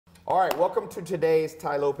All right, welcome to today's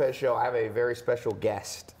Ty Lopez Show. I have a very special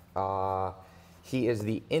guest. He is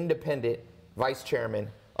the independent vice chairman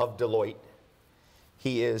of Deloitte.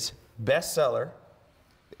 He is bestseller.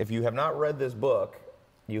 If you have not read this book,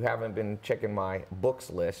 you haven't been checking my books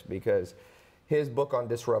list, because his book on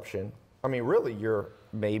disruption, I mean, really, you're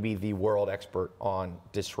maybe the world expert on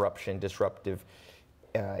disruption, disruptive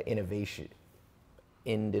innovation,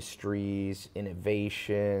 industries,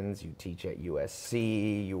 innovations. You teach at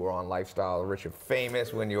USC. You were on Lifestyle Rich and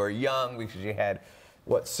Famous when you were young, because you had,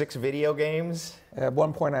 what, 6 video games? At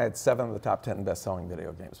one point, I had 7 of the top 10 best-selling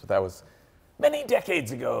video games, but that was many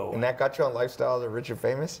decades ago. And that got you on Lifestyle Rich and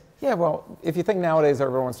Famous? Yeah, well, if you think nowadays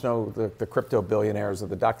everyone wants to know the crypto billionaires or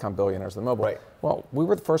the dot-com billionaires, the mobile. Right. Well, we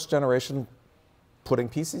were the first generation putting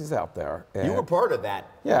PCs out there. You were part of that.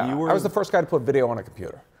 Yeah, you were... I was the first guy to put video on a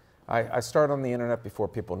computer. I started on the internet before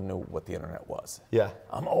people knew what the internet was. Yeah.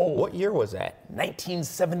 I'm old. What year was that?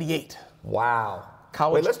 1978. Wow.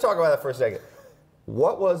 College. Wait, let's talk about that for a second.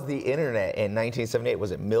 What was the internet in 1978?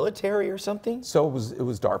 Was it military or something? So it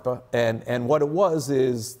was DARPA, and what it was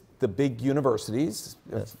is the big universities,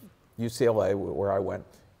 Yes. UCLA, where I went,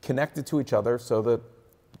 connected to each other so that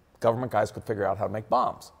government guys could figure out how to make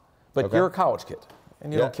bombs. But Okay. you're a college kid,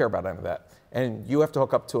 and you Yeah. don't care about any of that. And you have to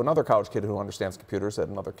hook up to another college kid who understands computers at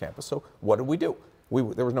another campus. So what did we do?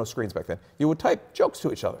 There was no screens back then. You would type jokes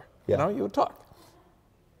to each other. Yeah. You know, you would talk.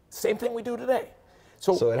 Same thing we do today.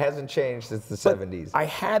 So it hasn't changed since the 70s. I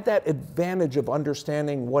had that advantage of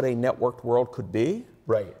understanding what a networked world could be.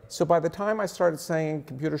 Right. So by the time I started saying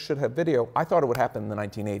computers should have video, I thought it would happen in the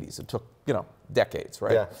 1980s. It took, decades,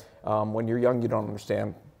 right? Yeah. When you're young, you don't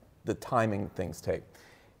understand the timing things take.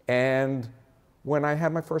 And when I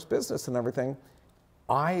had my first business and everything,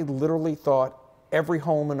 I literally thought every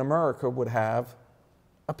home in America would have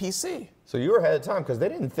a PC. So you were ahead of time, because they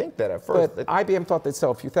didn't think that at first. But IBM thought they'd sell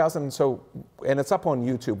a few thousand. And it's up on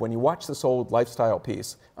YouTube. When you watch this old lifestyle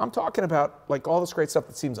piece, I'm talking about like all this great stuff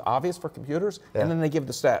that seems obvious for computers, Yeah. and then they give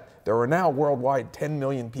the stat. There are now worldwide 10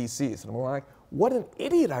 million PCs. And we're like, what an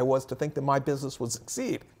idiot I was to think that my business would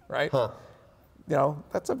succeed, right? Huh.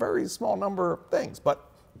 That's a very small number of things, but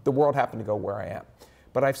the world happened to go where I am.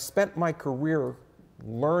 But I've spent my career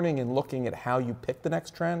learning and looking at how you pick the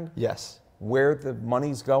next trend. Yes. Where the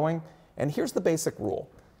money's going. And here's the basic rule.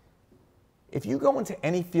 If you go into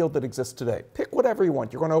any field that exists today, pick whatever you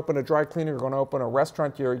want. You're going to open a dry cleaner, you're going to open a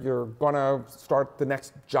restaurant, you're going to start the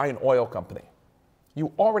next giant oil company.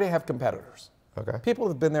 You already have competitors. Okay. People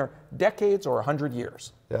have been there decades or 100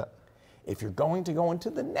 years. Yeah. If you're going to go into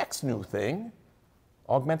the next new thing,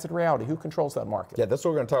 augmented reality, who controls that market? Yeah, that's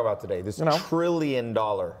what we're going to talk about today. This $1 trillion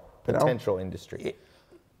potential industry.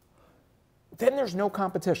 Then there's no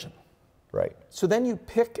competition. Right. So then you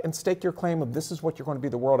pick and stake your claim of this is what you're going to be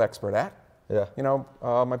the world expert at. Yeah.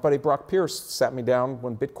 My buddy Brock Pierce sat me down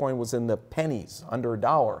when Bitcoin was in the pennies, under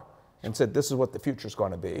 $1, and said, this is what the future's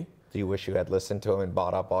going to be. Do you wish you had listened to him and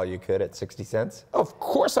bought up all you could at 60 cents? Of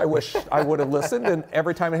course I wish I would have listened, and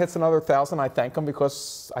every time it hits another 1,000, I thank him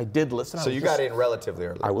because I did listen. So you got in relatively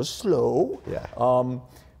early. I was slow. Yeah.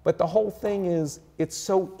 But the whole thing is, it's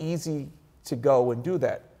so easy to go and do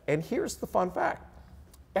that. And here's the fun fact.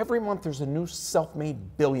 Every month there's a new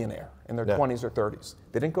self-made billionaire in their 20s or 30s.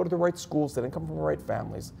 They didn't go to the right schools, they didn't come from the right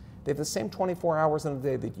families. They have the same 24 hours in a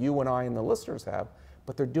day that you and I and the listeners have,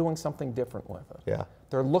 but they're doing something different with it. Yeah.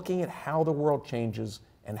 They're looking at how the world changes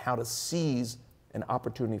and how to seize an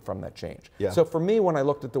opportunity from that change. Yeah. So for me, when I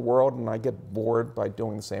looked at the world, and I get bored by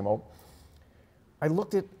doing the same old, I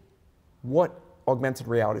looked at what augmented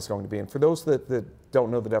reality is going to be. And for those that don't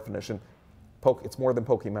know the definition, it's more than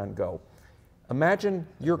Pokemon Go. Imagine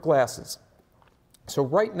your glasses. So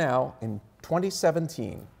right now, in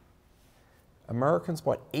 2017, Americans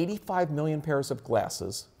bought 85 million pairs of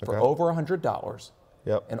glasses for over $100.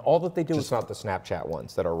 Yep. And all that they do is... Just not the Snapchat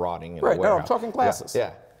ones that are rotting in Right, a warehouse. no, I'm talking glasses.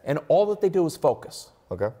 Yeah. And all that they do is focus.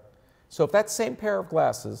 Okay. So if that same pair of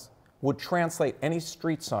glasses would translate any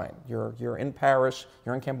street sign, you're in Paris,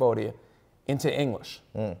 you're in Cambodia, into English,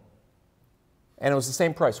 and it was the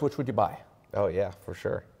same price, which would you buy? Oh, yeah, for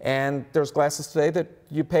sure. And there's glasses today that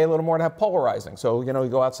you pay a little more to have polarizing. So, you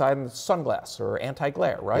go outside and it's sunglass or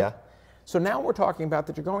anti-glare, right? Yeah. So now we're talking about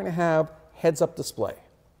that you're going to have heads-up display.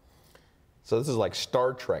 So this is like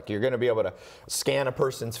Star Trek. You're going to be able to scan a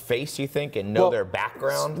person's face, you think, and know their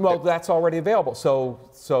background? Well, that's already available.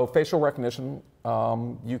 So facial recognition,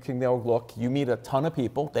 you can look, you meet a ton of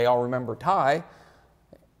people, they all remember Ty,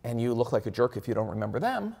 and you look like a jerk if you don't remember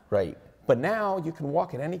them. Right. But now you can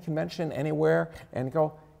walk at any convention, anywhere, and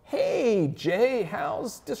go, hey, Jay,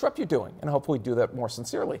 how's Disrupt you doing? And hopefully do that more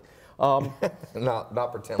sincerely.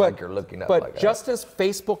 Not pretend like you're looking up but like that. just as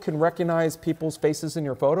Facebook can recognize people's faces in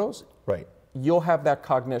your photos, Right. you'll have that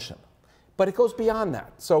cognition. But it goes beyond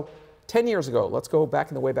that. So 10 years ago, let's go back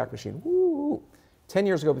in the Wayback Machine. Woo! 10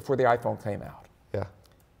 years ago before the iPhone came out. Yeah.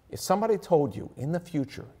 If somebody told you in the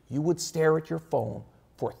future you would stare at your phone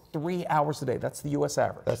for 3 hours a day, that's the US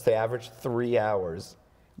average. That's the average 3 hours.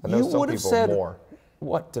 I know You some would have people said, more.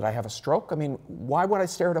 what, did I have a stroke? I mean, why would I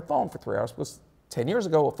stare at a phone for 3 hours? Because 10 years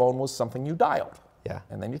ago, a phone was something you dialed. Yeah.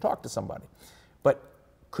 And then you talked to somebody. But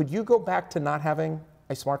could you go back to not having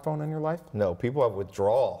a smartphone in your life? No, people have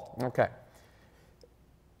withdrawal. Okay.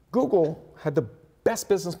 Google had the best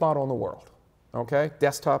business model in the world. Okay?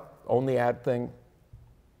 Desktop, only ad thing.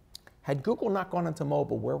 Had Google not gone into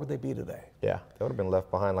mobile, where would they be today? Yeah, they would have been left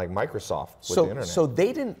behind like Microsoft with the So, internet. so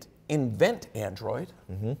they didn't invent Android.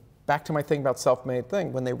 Back to my thing about self-made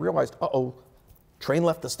thing. When they realized, uh-oh, train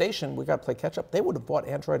left the station, we got to play catch up, they would have bought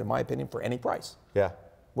Android, in my opinion, for any price. Yeah.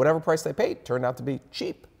 Whatever price they paid turned out to be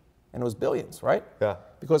cheap. And it was billions, right? Yeah.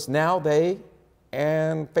 Because now they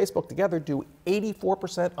and Facebook together do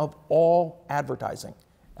 84% of all advertising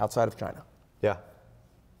outside of China. Yeah.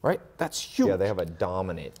 Right? That's huge. Yeah, they have a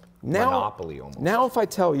dominant monopoly almost. Now if I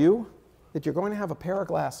tell you that you're going to have a pair of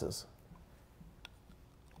glasses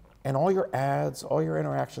and all your ads, all your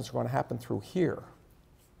interactions are going to happen through here,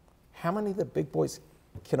 how many of the big boys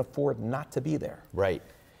can afford not to be there? Right.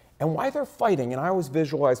 And why they're fighting, and I always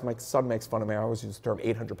visualize, my son makes fun of me, I always use the term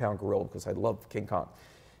 800-pound gorilla because I love King Kong.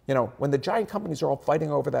 You know, when the giant companies are all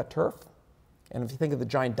fighting over that turf, and if you think of the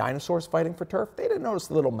giant dinosaurs fighting for turf, they didn't notice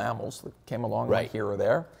the little mammals that came along right here or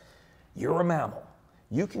there. You're a mammal.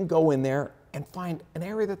 You can go in there and find an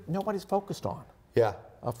area that nobody's focused on. Yeah.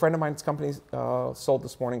 A friend of mine's company sold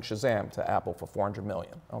this morning Shazam to Apple for $400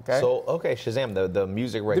 million, okay? So, okay, Shazam, the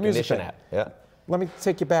music recognition app. Yeah. Let me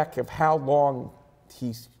take you back of how long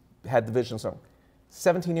he's had the vision zone.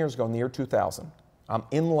 17 years ago, in the year 2000, I'm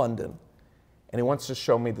in London, and he wants to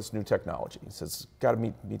show me this new technology. He says, got to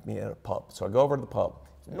meet me at a pub. So I go over to the pub.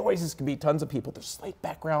 Noises can be tons of people. There's slight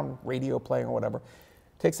background radio playing or whatever.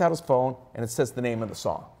 Takes out his phone, and it says the name of the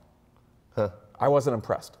song. Huh. I wasn't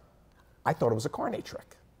impressed. I thought it was a carny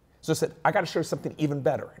trick. So I said, I got to show you something even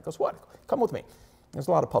better. He goes, what? Come with me. There's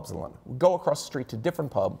a lot of pubs in London. We go across the street to a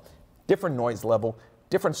different pub, different noise level,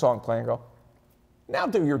 different song playing. I go, now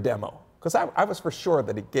do your demo. Because I was for sure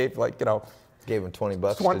that he gave, like, you know, gave him 20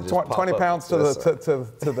 bucks. 20 pounds to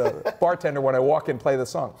the bartender when I walk in and play the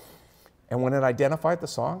song. And when it identified the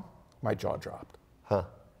song, my jaw dropped. Huh.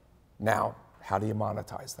 Now, how do you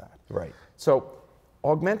monetize that? Right. So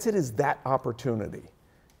Augmented is that opportunity.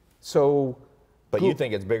 So, but you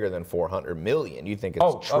think it's bigger than 400 million. You think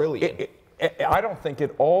it's trillion. I don't think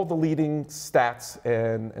it. All the leading stats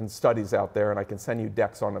and studies out there, and I can send you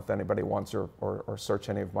decks on if anybody wants, or search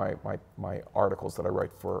any of my articles that I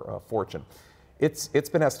write for Fortune. It's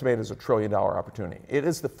been estimated as $1 trillion opportunity. It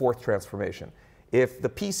is the fourth transformation. If the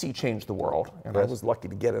PC changed the world, and I was lucky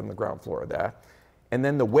to get in the ground floor of that, and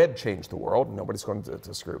then the web changed the world, and nobody's going to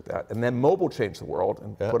disagree with that, and then mobile changed the world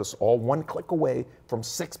and put us all one click away from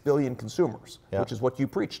 6 billion consumers, which is what you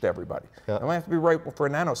preach to everybody. You don't have to be right for a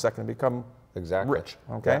nanosecond to become rich,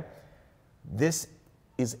 okay? Yeah. This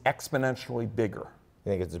is exponentially bigger.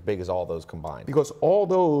 You think it's as big as all those combined? Because all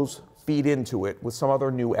those feed into it with some other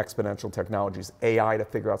new exponential technologies, AI to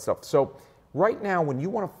figure out stuff. So right now, when you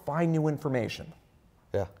want to find new information,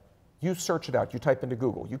 you search it out, you type into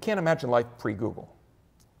Google. You can't imagine life pre-Google.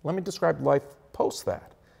 Let me describe life post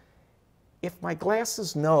that. If my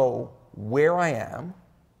glasses know where I am,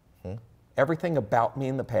 everything about me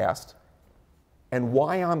in the past, and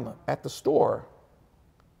why I'm at the store,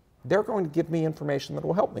 they're going to give me information that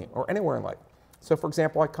will help me, or anywhere in life. So for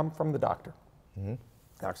example, I come from the doctor. The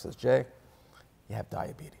doctor says, Jay, you have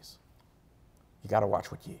diabetes. You got to watch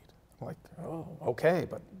what you eat. I'm like, oh, okay,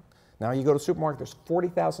 but now you go to the supermarket, there's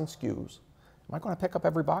 40,000 SKUs. Am I going to pick up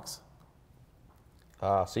every box?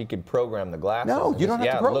 So you could program the glasses. No, you don't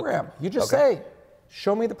have to program. You just say,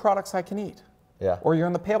 show me the products I can eat. Yeah. Or you're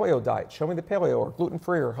on the paleo diet. Show me the paleo, or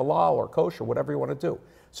gluten-free, or halal, or kosher, whatever you want to do.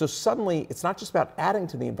 So suddenly, it's not just about adding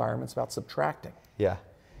to the environment, it's about subtracting. Yeah.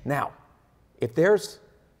 Now, if there's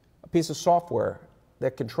a piece of software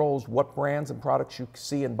that controls what brands and products you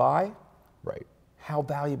see and buy, how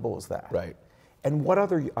valuable is that? Right. And what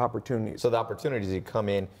other opportunities? So the opportunities that come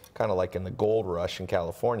in, kind of like in the gold rush in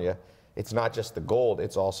California, it's not just the gold,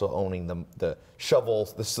 it's also owning the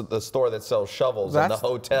shovels, the store that sells shovels, and the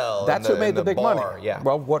hotel. That's who made the big money. Yeah.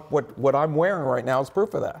 Well, what I'm wearing right now is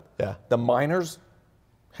proof of that. Yeah. The miners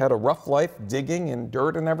had a rough life digging in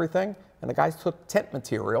dirt and everything, and the guys took tent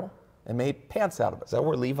material and made pants out of it. Is that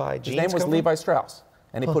where Levi jeans His name was come Levi Strauss.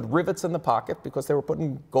 And they put rivets in the pocket because they were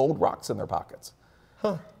putting gold rocks in their pockets.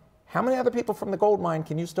 Huh. How many other people from the gold mine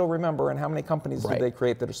can you still remember, and how many companies did they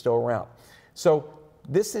create that are still around? So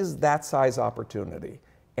this is that size opportunity.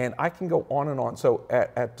 And I can go on and on. So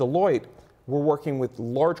at Deloitte, we're working with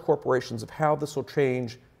large corporations of how this will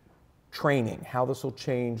change training, how this will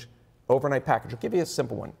change overnight package. I'll give you a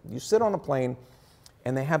simple one. You sit on a plane,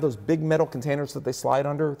 and they have those big metal containers that they slide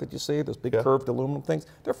under that you see, those big curved aluminum things.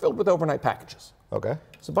 They're filled with overnight packages. Okay.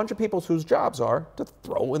 It's a bunch of people whose jobs are to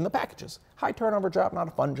throw in the packages. High turnover job, not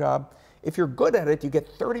a fun job. If you're good at it, you get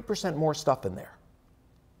 30% more stuff in there,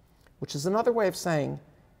 which is another way of saying,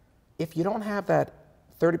 if you don't have that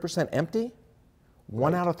 30% empty,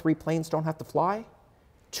 1 out of 3 planes don't have to fly,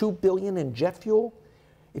 $2 billion in jet fuel.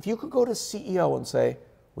 If you could go to CEO and say,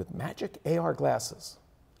 with magic AR glasses,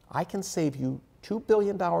 I can save you $2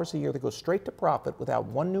 billion a year that goes straight to profit without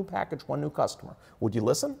one new package, one new customer. Would you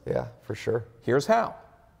listen? Yeah, for sure. Here's how.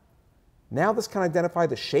 Now this can identify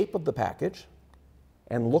the shape of the package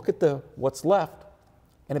and look at what's left,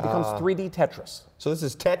 and it becomes 3D Tetris. So this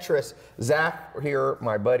is Tetris. Zach here,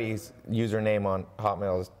 my buddy's username on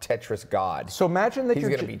Hotmail is Tetris God. So imagine that he's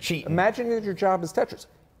going to be cheating. Imagine that your job is Tetris.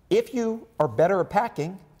 If you are better at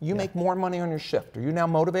packing, you make more money on your shift. Are you now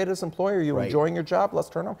motivated as an employee? Are you enjoying your job? Less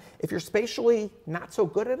turnover. If you're spatially not so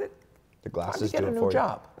good at it, the glasses get a new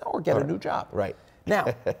job. Or get a new job. Right.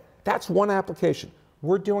 Now, that's one application.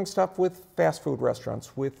 We're doing stuff with fast food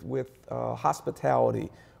restaurants, with hospitality,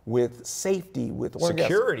 with safety, with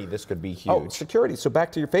security. This could be huge. Oh, security. So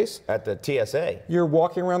back to your face. At the TSA. You're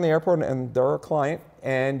walking around the airport and they're a client,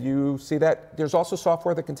 and you see that there's also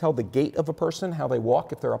software that can tell the gait of a person, how they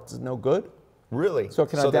walk, if they're up to no good. Really? So it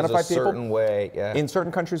can identify there's a people certain way, in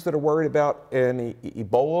certain countries that are worried about an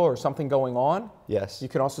Ebola or something going on. Yes. You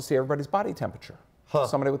can also see everybody's body temperature.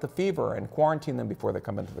 Somebody with a fever, and quarantine them before they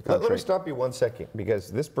come into the country. Let me stop you 1 second, because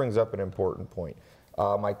this brings up an important point.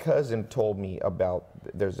 My cousin told me about,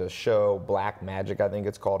 there's a show, Black Magic, I think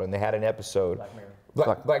it's called, and they had an episode. Black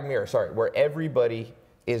Mirror. Black Mirror, sorry, where everybody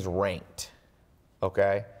is ranked,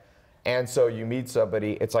 okay? And so you meet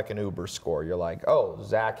somebody, it's like an Uber score. You're like, oh,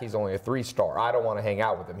 Zach, he's only a 3-star. I don't want to hang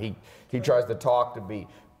out with him. He tries to talk to me.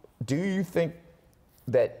 Do you think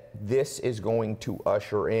that this is going to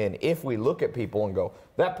usher in, if we look at people and go,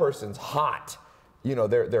 that person's hot, you know,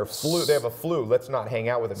 they have a flu, let's not hang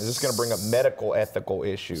out with them. Is this going to bring up medical ethical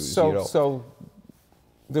issues? So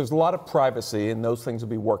there's a lot of privacy, and those things will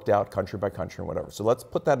be worked out country by country and whatever. So let's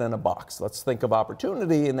put that in a box. Let's think of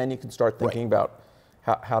opportunity, and then you can start thinking about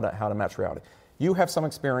how to match reality. You have some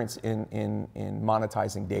experience in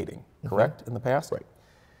monetizing dating, correct, in the past? Right.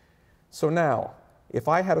 So now, if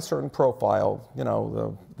I had a certain profile, you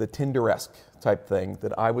know, the Tinder-esque type thing,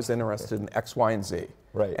 that I was interested in X, Y, and Z,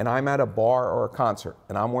 right, and I'm at a bar or a concert,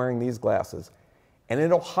 and I'm wearing these glasses, and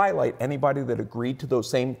it'll highlight anybody that agreed to those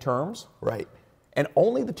same terms, right, and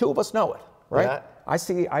only the two of us know it, right? Yeah.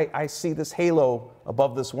 I see this halo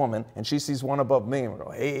above this woman, and she sees one above me, and we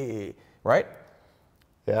go, hey, right?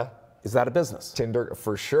 Yeah. Is that a business? Tinder,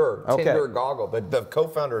 for sure. Okay. Tinder goggle. The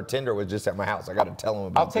co-founder of Tinder was just at my house. I got to tell him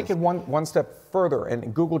about this. I'll take it one step further,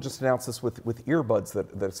 and Google just announced this with earbuds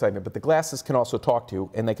that excite me, but the glasses can also talk to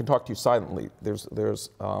you, and they can talk to you silently. There's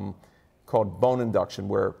called bone induction,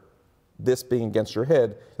 where this being against your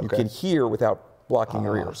head, you can hear without blocking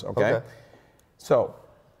your ears, okay? So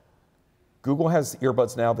Google has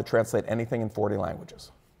earbuds now that translate anything in 40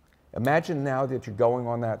 languages. Imagine now that you're going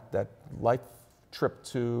on that life trip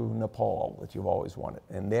to Nepal that you've always wanted,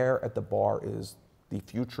 and there at the bar is the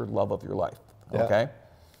future love of your life, okay?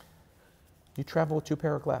 You travel with 2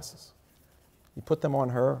 pair of glasses. You put them on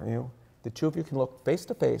her, the two of you can look face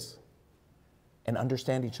to face and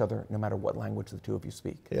understand each other no matter what language the two of you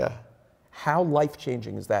speak. Yeah. How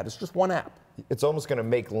life-changing is that? It's just one app. It's almost going to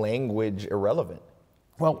make language irrelevant.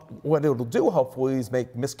 Well, what it'll do, hopefully, is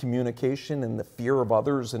make miscommunication and the fear of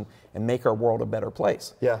others and make our world a better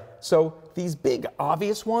place. Yeah. So these big,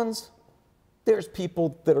 obvious ones, there's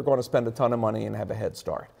people that are going to spend a ton of money and have a head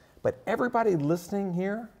start. But everybody listening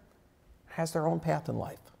here has their own path in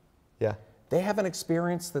life. Yeah. They have an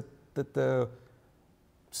experience that the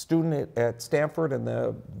student at Stanford and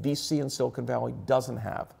the VC in Silicon Valley doesn't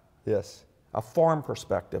have. Yes. A farm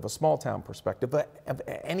perspective, a small town perspective, of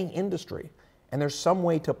any industry. And there's some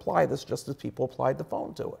way to apply this just as people applied the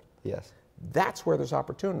phone to it. Yes. That's where there's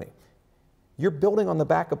opportunity. You're building on the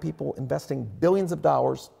back of people investing billions of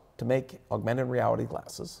dollars to make augmented reality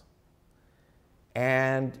glasses.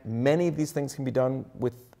 And many of these things can be done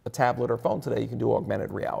with a tablet or phone today. You can do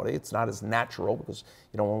augmented reality. It's not as natural because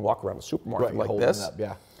you don't want to walk around a supermarket like this. Up,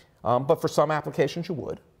 yeah. But for some applications you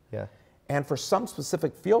would. Yeah. And for some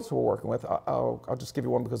specific fields we're working with, I'll just give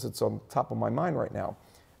you one because it's on top of my mind right now,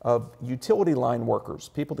 of utility line workers,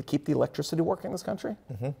 people that keep the electricity working in this country.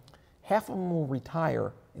 Half of them will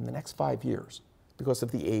retire in the next 5 years because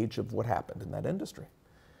of the age of what happened in that industry,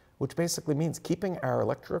 which basically means keeping our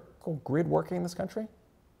electrical grid working in this country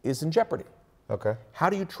is in jeopardy. Okay. How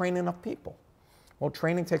do you train enough people? Well,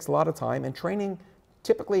 training takes a lot of time, and training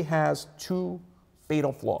typically has 2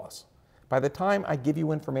 fatal flaws. By the time I give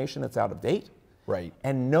you information that's out of date, right,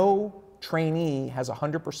 and no trainee has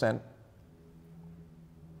 100%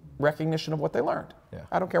 recognition of what they learned. Yeah.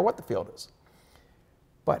 I don't care what the field is.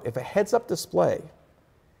 But if a heads-up display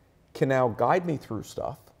can now guide me through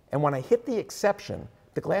stuff, and when I hit the exception,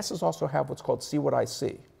 the glasses also have what's called See What I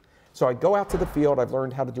See. So I go out to the field, I've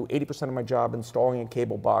learned how to do 80% of my job installing a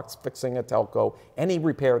cable box, fixing a telco, any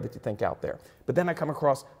repair that you think out there. But then I come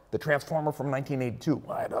across the transformer from 1982.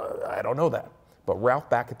 I don't know that. But Ralph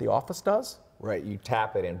back at the office does. Right, you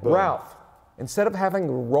tap it and boom. Ralph, instead of having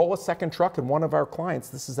to roll a second truck, and one of our clients,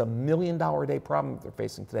 this is a $1 million a day problem they're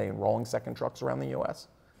facing today in rolling second trucks around the US.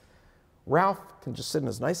 Ralph can just sit in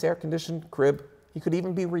his nice air-conditioned crib. He could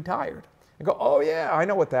even be retired. And go, oh yeah, I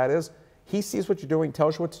know what that is. He sees what you're doing,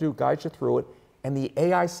 tells you what to do, guides you through it, and the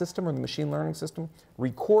AI system or the machine learning system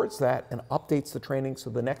records that and updates the training so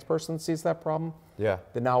the next person sees that problem,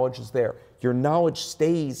 the knowledge is there. Your knowledge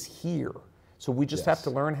stays here. So we just have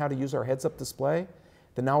to learn how to use our heads-up display.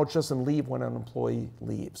 The knowledge doesn't leave when an employee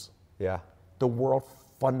leaves. Yeah. The world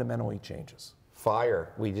fundamentally changes.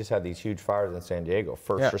 Fire. We just had these huge fires in San Diego.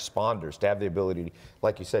 First responders to have the ability,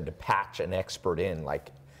 like you said, to patch an expert in.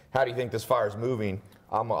 Like, how do you think this fire is moving?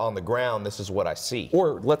 I'm on the ground, this is what I see.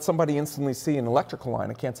 Or let somebody instantly see an electrical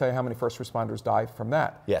line. I can't tell you how many first responders die from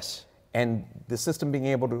that. Yes. And the system being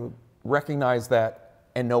able to recognize that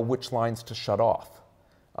and know which lines to shut off.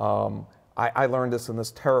 I learned this and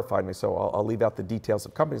this terrified me, so I'll leave out the details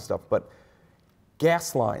of company stuff, but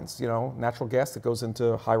gas lines, you know, natural gas that goes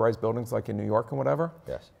into high-rise buildings like in New York and whatever.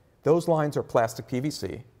 Yes. Those lines are plastic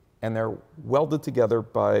PVC, and they're welded together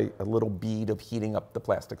by a little bead of heating up the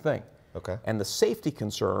plastic thing. Okay. And the safety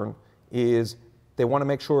concern is they want to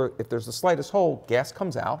make sure if there's the slightest hole, gas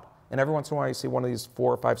comes out, and every once in a while you see one of these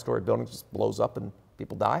 4 or 5-story buildings just blows up and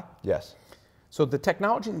people die. Yes. So the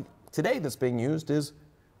technology today that's being used is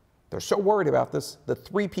they're so worried about this that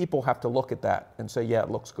 3 people have to look at that and say, yeah,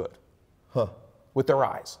 it looks good. Huh. With their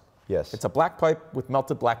eyes. Yes. It's a black pipe with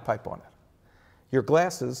melted black pipe on it. Your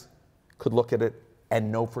glasses could look at it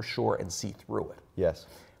and know for sure and see through it. Yes.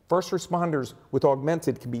 First responders with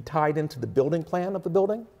Augmented can be tied into the building plan of the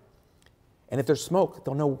building. And if there's smoke,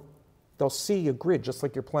 they'll know, they'll see a grid, just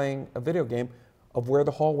like you're playing a video game, of where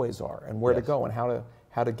the hallways are and where to go and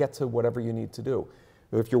how to get to whatever you need to do.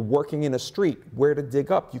 If you're working in a street, where to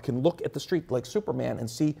dig up, you can look at the street like Superman and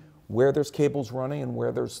see where there's cables running and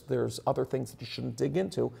where there's other things that you shouldn't dig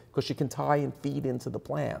into because you can tie and feed into the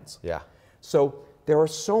plans. Yeah. So there are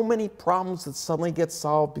so many problems that suddenly get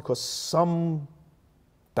solved because some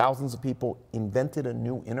thousands of people invented a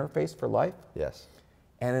new interface for life. Yes.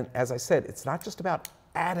 And as I said, it's not just about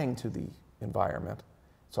adding to the environment,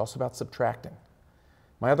 it's also about subtracting.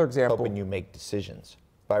 My other example... Helping you make decisions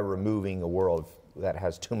by removing a world that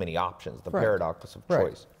has too many options, the paradox of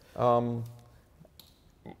choice.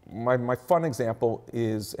 My fun example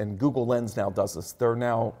is, and Google Lens now does this, they're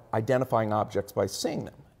now identifying objects by seeing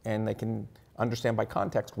them, and they can understand by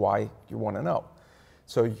context why you want to know.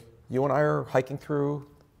 So you and I are hiking through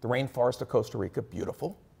the rainforest of Costa Rica,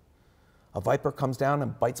 beautiful. A viper comes down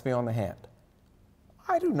and bites me on the hand.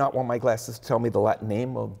 I do not want my glasses to tell me the Latin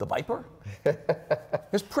name of the viper.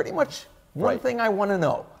 There's pretty much one thing I want to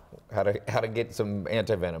know. How to get some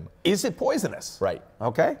antivenom. Is it poisonous? Right.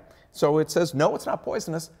 Okay. So it says, no, it's not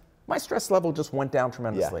poisonous. My stress level just went down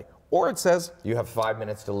tremendously. Yeah. Or it says, you have 5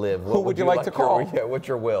 minutes to live. Who would you like to call? What's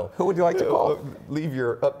your will? Who would you like to call?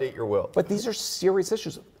 Update your will. But these are serious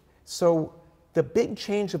issues. So the big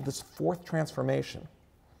change of this 4th transformation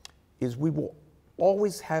is we will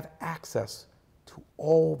always have access to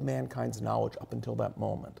all of mankind's knowledge up until that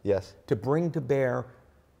moment. Yes. To bring to bear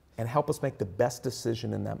and help us make the best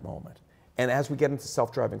decision in that moment. And as we get into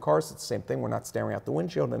self-driving cars, it's the same thing. We're not staring out the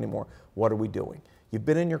windshield anymore. What are we doing? You've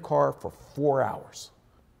been in your car for 4 hours.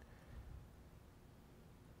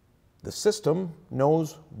 The system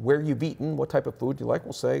knows where you've eaten, what type of food you like.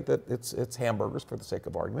 We'll say that it's hamburgers for the sake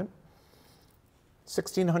of argument.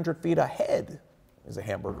 1,600 feet ahead is a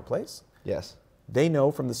hamburger place. Yes. They know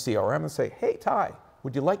from the CRM and say, hey, Ty,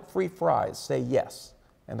 would you like free fries? Say yes.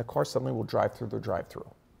 And the car suddenly will drive through their drive-through.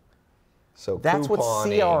 So that's what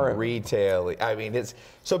CRM, retailing. I mean, it's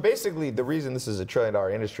so basically the reason this is a $1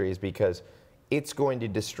 trillion industry is because it's going to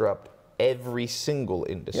disrupt every single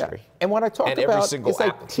industry. And what I talked every about single is I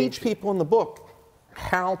application. teach people in the book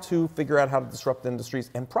how to figure out how to disrupt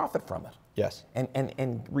industries and profit from it. Yes.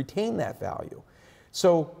 And retain that value.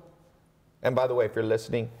 So, and by the way, if you're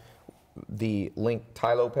listening, the link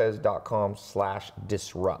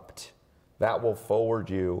tylopez.com/disrupt. That will forward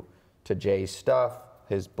you to Jay's stuff,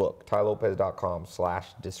 his book,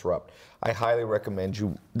 tylopez.com/disrupt. I highly recommend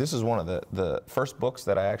you. This is one of the first books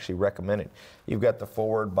that I actually recommended. You've got the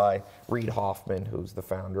forward by Reid Hoffman, who's the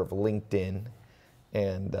founder of LinkedIn.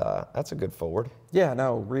 And that's a good forward. Yeah,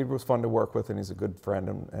 no, Reid was fun to work with, and he's a good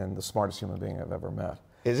friend and the smartest human being I've ever met.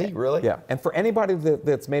 Is he really? Yeah, and for anybody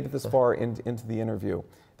that's made it this far into the interview,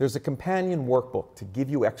 there's a companion workbook to give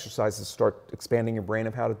you exercises to start expanding your brain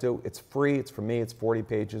of how to do. It's free, it's for me, it's 40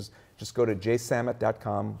 pages. Just go to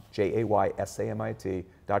jsamit.com,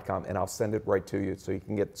 JAYSAMIT.com, and I'll send it right to you so you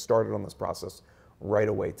can get started on this process right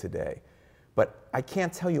away today. But I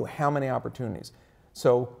can't tell you how many opportunities.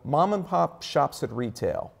 So mom and pop shops at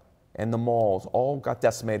retail and the malls all got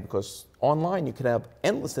decimated because online you can have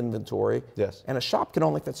endless inventory. Yes. And a shop can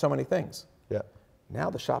only fit so many things. Yeah. Now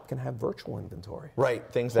the shop can have virtual inventory. Right,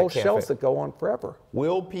 things that whole can't shelves fit. that go on forever.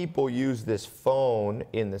 Will people use this phone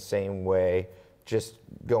in the same way, just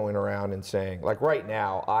going around and saying, like right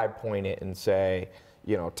now, I point it and say,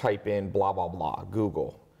 you know, type in blah, blah, blah,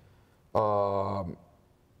 Google.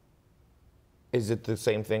 Is it the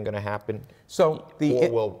same thing going to happen? So or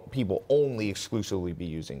will people only exclusively be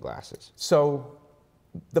using glasses? So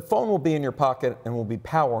the phone will be in your pocket and will be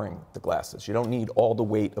powering the glasses. You don't need all the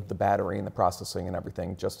weight of the battery and the processing and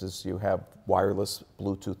everything, just as you have wireless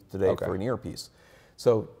Bluetooth today for an earpiece.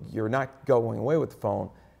 So you're not going away with the phone,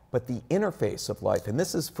 but the interface of life, and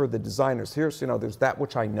this is for the designers. Here's, you know, there's that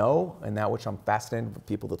which I know and that which I'm fascinated with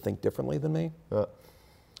people to think differently than me.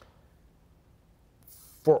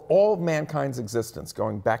 For all of mankind's existence,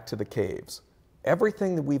 going back to the caves,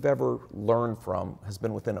 everything that we've ever learned from has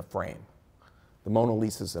been within a frame. The Mona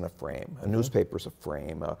Lisa's in a frame, a newspaper's a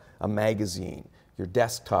frame, a magazine, your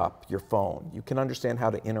desktop, your phone. You can understand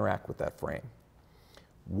how to interact with that frame.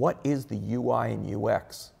 What is the UI and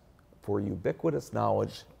UX for ubiquitous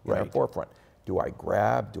knowledge in our forefront? Do I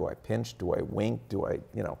grab? Do I pinch? Do I wink? Do I,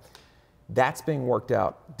 you know? That's being worked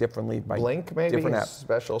out differently by Blink, maybe different apps.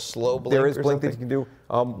 Special slow blink. There is or blink something? that you can do.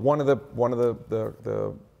 One of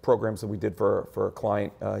the programs that we did for a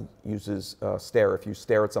client uses stare. If you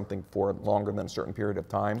stare at something for longer than a certain period of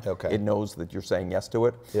time, it knows that you're saying yes to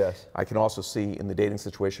it. Yes. I can also see in the dating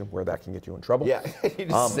situation where that can get you in trouble. Yeah, you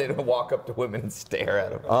just sit and walk up to women and stare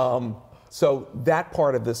at them. So that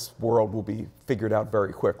part of this world will be figured out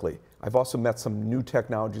very quickly. I've also met some new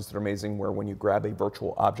technologies that are amazing where when you grab a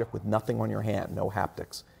virtual object with nothing on your hand, no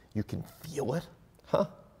haptics, you can feel it. Huh.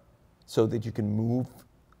 So that you can move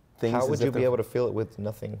things. How would you be able to feel it with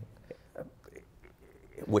nothing?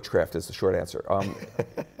 Witchcraft is the short answer.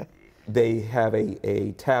 They have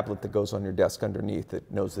a tablet that goes on your desk underneath that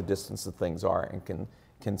knows the distance that things are and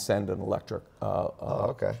can send an electric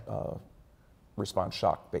response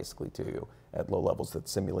shock basically to you at low levels that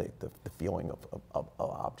simulate the feeling of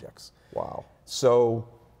objects. Wow. So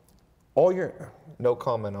all your... No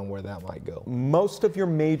comment on where that might go. Most of your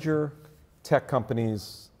major tech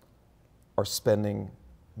companies are spending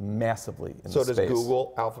massively in So this does space.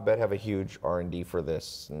 Google, Alphabet have a huge R&D for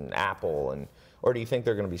this, and Apple, or do you think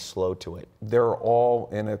they're going to be slow to it? They're all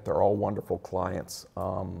in it. They're all wonderful clients.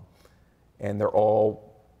 And they're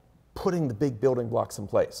all putting the big building blocks in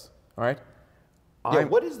place. All right? Yeah,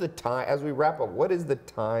 what is the time, as we wrap up, what is the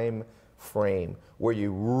time frame where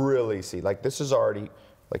you really see, like this is already,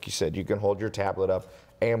 like you said, you can hold your tablet up.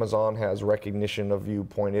 Amazon has recognition of you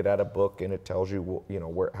pointed at a book and it tells you, you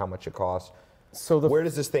know, how much it costs. So where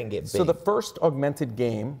does this thing get big? So the first augmented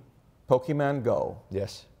game, Pokemon Go,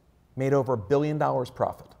 made over $1 billion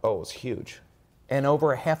profit. Oh, it's huge. And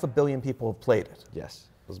over 500 million people have played it. Yes,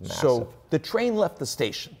 it was massive. So the train left the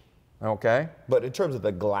station, okay? But in terms of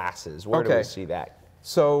the glasses, where do we see that?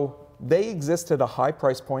 So they exist at a high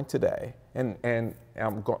price point today, and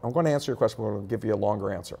I'm going to answer your question, but I'm going to give you a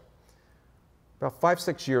longer answer. About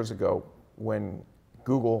 5-6 years ago, when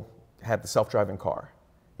Google had the self-driving car,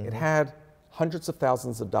 it had hundreds of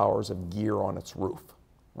thousands of dollars of gear on its roof,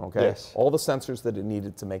 okay? Yes. All the sensors that it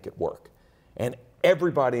needed to make it work. And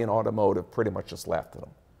everybody in automotive pretty much just laughed at them.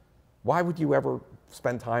 Why would you ever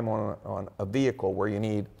spend time on a vehicle where you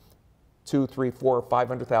need $200,000, $300,000,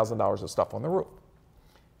 $400,000, $500,000 of stuff on the roof?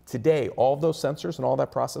 Today, all of those sensors and all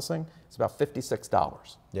that processing is about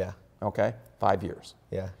 $56. Yeah. Okay? 5 years.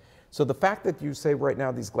 Yeah. So the fact that you say right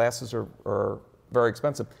now these glasses are very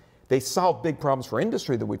expensive, they solve big problems for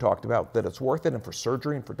industry that we talked about, that it's worth it, and for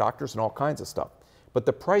surgery and for doctors and all kinds of stuff. But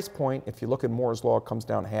the price point, if you look at Moore's Law, comes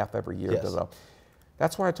down half every year. Yes.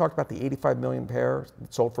 That's why I talked about the 85 million pair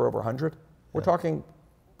that sold for over 100. We're talking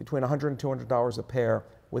between $100 and $200 a pair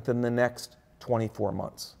within the next 24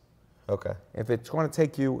 months. Okay. If it's going to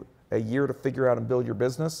take you a year to figure out and build your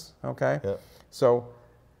business, okay? Yeah. So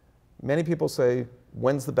many people say,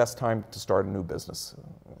 when's the best time to start a new business,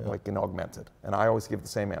 like in Augmented? And I always give the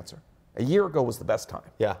same answer. A year ago was the best time.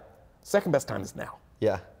 Yeah. Second best time is now.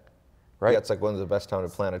 Yeah. Right? Yeah, it's like when's the best time to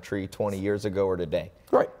plant a tree, 20 years ago or today?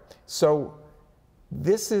 Right. So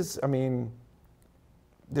this is, I mean,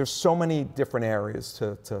 there's so many different areas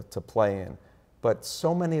to play in, but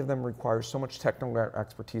so many of them require so much technical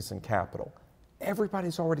expertise and capital.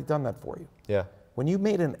 Everybody's already done that for you. Yeah. When you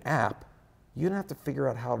made an app, you didn't have to figure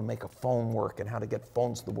out how to make a phone work and how to get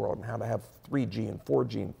phones to the world and how to have 3G and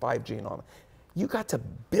 4G and 5G and all that. You got to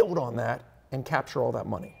build on that and capture all that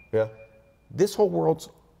money. Yeah. This whole world's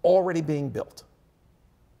already being built.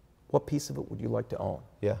 What piece of it would you like to own?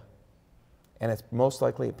 Yeah. And it's most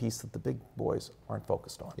likely a piece that the big boys aren't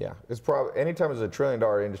focused on. Yeah. It's probably, anytime there's a $1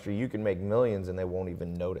 trillion industry, you can make millions and they won't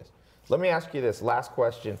even notice. Let me ask you this last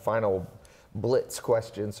question, final blitz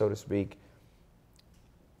question, so to speak.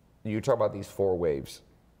 You talk about these 4 waves.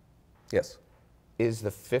 Yes. Is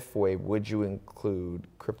the 5th wave, would you include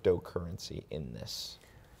cryptocurrency in this?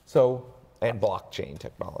 So, and blockchain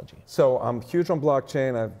technology. So I'm huge on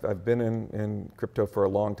blockchain. I've been in crypto for a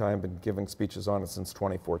long time, been giving speeches on it since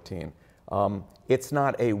 2014. It's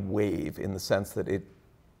not a wave in the sense that it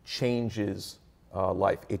changes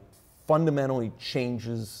life. It fundamentally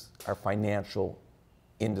changes our financial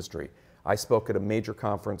industry. I spoke at a major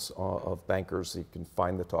conference of bankers, you can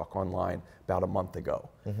find the talk online, about a month ago.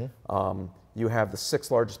 You have the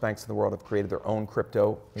 6 largest banks in the world have created their own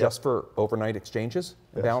crypto just for overnight exchanges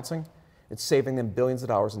and balancing. It's saving them billions of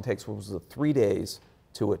dollars and takes what was 3 days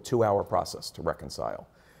to a 2-hour process to reconcile.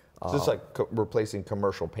 So it's like replacing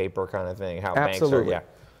commercial paper kind of thing, how Absolutely. banks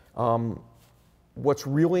are, yeah. What's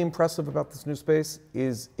really impressive about this new space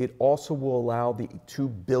is it also will allow the 2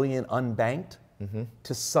 billion unbanked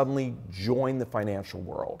to suddenly join the financial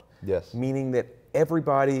world. Yes. Meaning that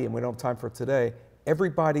everybody, and we don't have time for it today,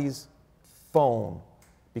 everybody's phone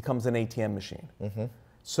becomes an ATM machine.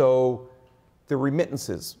 So the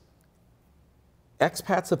remittances,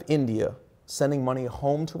 expats of India sending money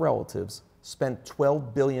home to relatives spent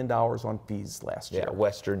 $12 billion on fees last year. Yeah,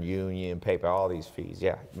 Western Union, PayPal, all these fees,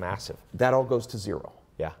 yeah, massive. That all goes to zero.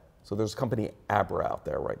 Yeah. So there's a company, Abra, out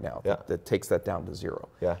there right now that takes that down to zero.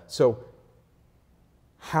 Yeah. So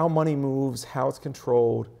how money moves, how it's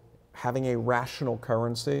controlled, having a rational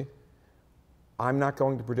currency, I'm not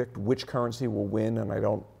going to predict which currency will win, and I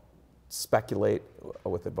don't speculate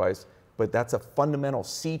with advice, but that's a fundamental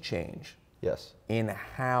sea change in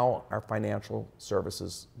how our financial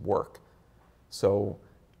services work. So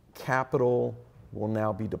capital will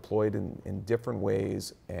now be deployed in different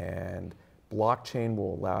ways, and blockchain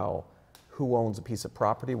will allow who owns a piece of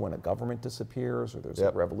property when a government disappears or there's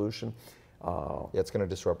a revolution. It's going to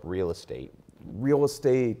disrupt real estate. Real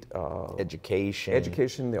estate,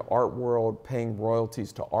 education, the art world, paying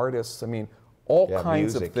royalties to artists. I mean, all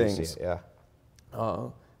kinds music, of things.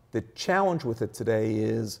 The challenge with it today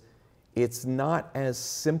is it's not as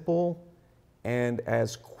simple and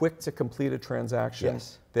as quick to complete a transaction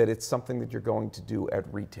that it's something that you're going to do at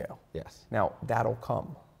retail. Now, that'll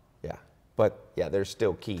come. But there's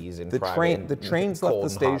still keys and the trains left the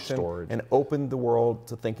station and opened the world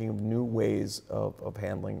to thinking of new ways of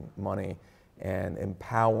handling money and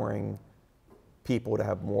empowering people to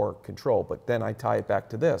have more control. But then I tie it back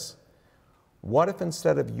to this. What if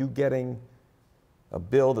instead of you getting a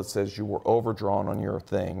bill that says you were overdrawn on your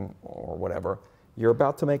thing or whatever, you're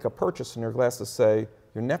about to make a purchase and your glasses say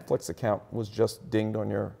your Netflix account was just dinged on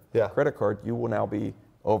your credit card, you will now be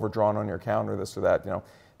overdrawn on your account or this or that, you know,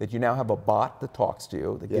 that you now have a bot that talks to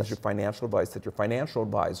you, that gives you financial advice, that your financial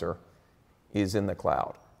advisor is in the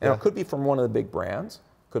cloud. Now, it could be from one of the big brands,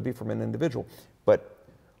 could be from an individual, but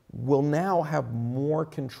we'll now have more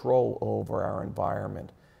control over our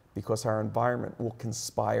environment because our environment will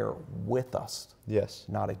conspire with us,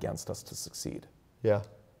 not against us to succeed.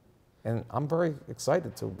 And I'm very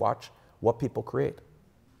excited to watch what people create.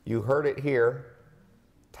 You heard it here,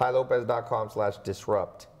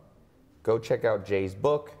 tylopez.com/disrupt. Go check out Jay's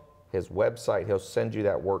book, his website. He'll send you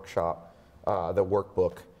that workshop, the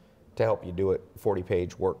workbook, to help you do it.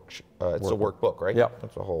 40-page work. It's a workbook, right?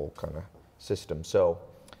 It's a whole kind of system. So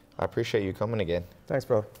I appreciate you coming again. Thanks,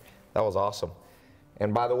 brother. That was awesome.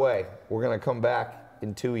 And by the way, we're going to come back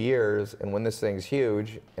in 2 years, and when this thing's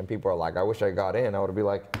huge, and people are like, I wish I got in, I would be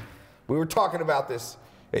like, we were talking about this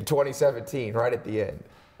in 2017, right at the end.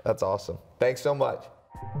 That's awesome. Thanks so much.